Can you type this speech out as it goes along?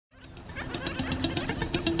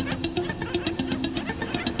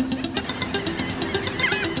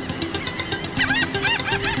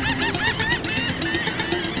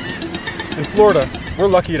Florida, we're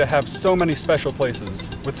lucky to have so many special places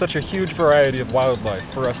with such a huge variety of wildlife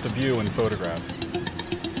for us to view and photograph.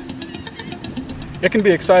 It can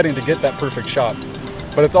be exciting to get that perfect shot,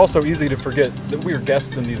 but it's also easy to forget that we are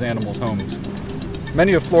guests in these animals' homes.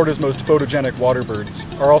 Many of Florida's most photogenic water birds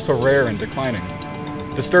are also rare and declining.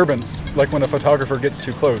 Disturbance, like when a photographer gets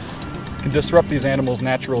too close, can disrupt these animals'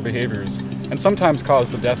 natural behaviors and sometimes cause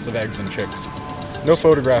the deaths of eggs and chicks. No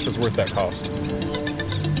photograph is worth that cost.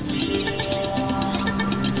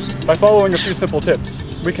 By following a few simple tips,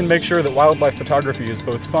 we can make sure that wildlife photography is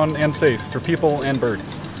both fun and safe for people and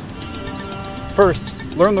birds. First,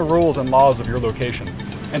 learn the rules and laws of your location,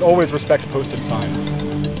 and always respect posted signs.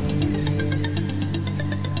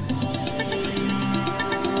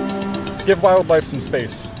 Give wildlife some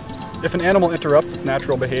space. If an animal interrupts its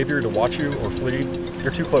natural behavior to watch you or flee,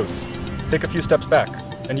 you're too close. Take a few steps back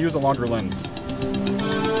and use a longer lens.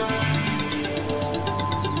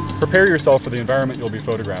 Prepare yourself for the environment you'll be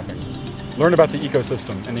photographing. Learn about the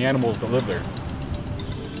ecosystem and the animals that live there.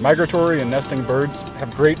 Migratory and nesting birds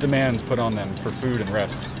have great demands put on them for food and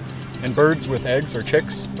rest, and birds with eggs or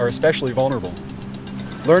chicks are especially vulnerable.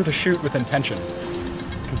 Learn to shoot with intention.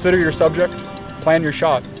 Consider your subject, plan your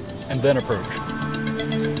shot, and then approach.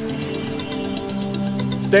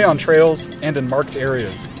 Stay on trails and in marked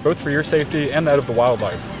areas, both for your safety and that of the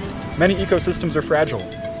wildlife. Many ecosystems are fragile,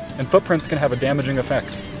 and footprints can have a damaging effect,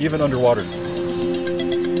 even underwater.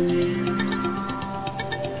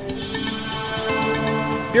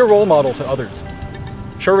 Be a role model to others.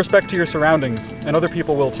 Show respect to your surroundings, and other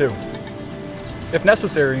people will too. If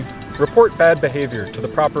necessary, report bad behavior to the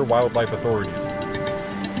proper wildlife authorities.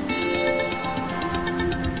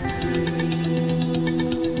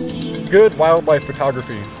 Good wildlife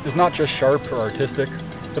photography is not just sharp or artistic,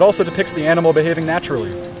 it also depicts the animal behaving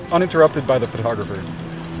naturally, uninterrupted by the photographer.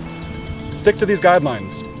 Stick to these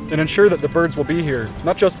guidelines and ensure that the birds will be here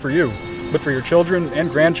not just for you, but for your children and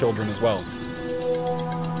grandchildren as well.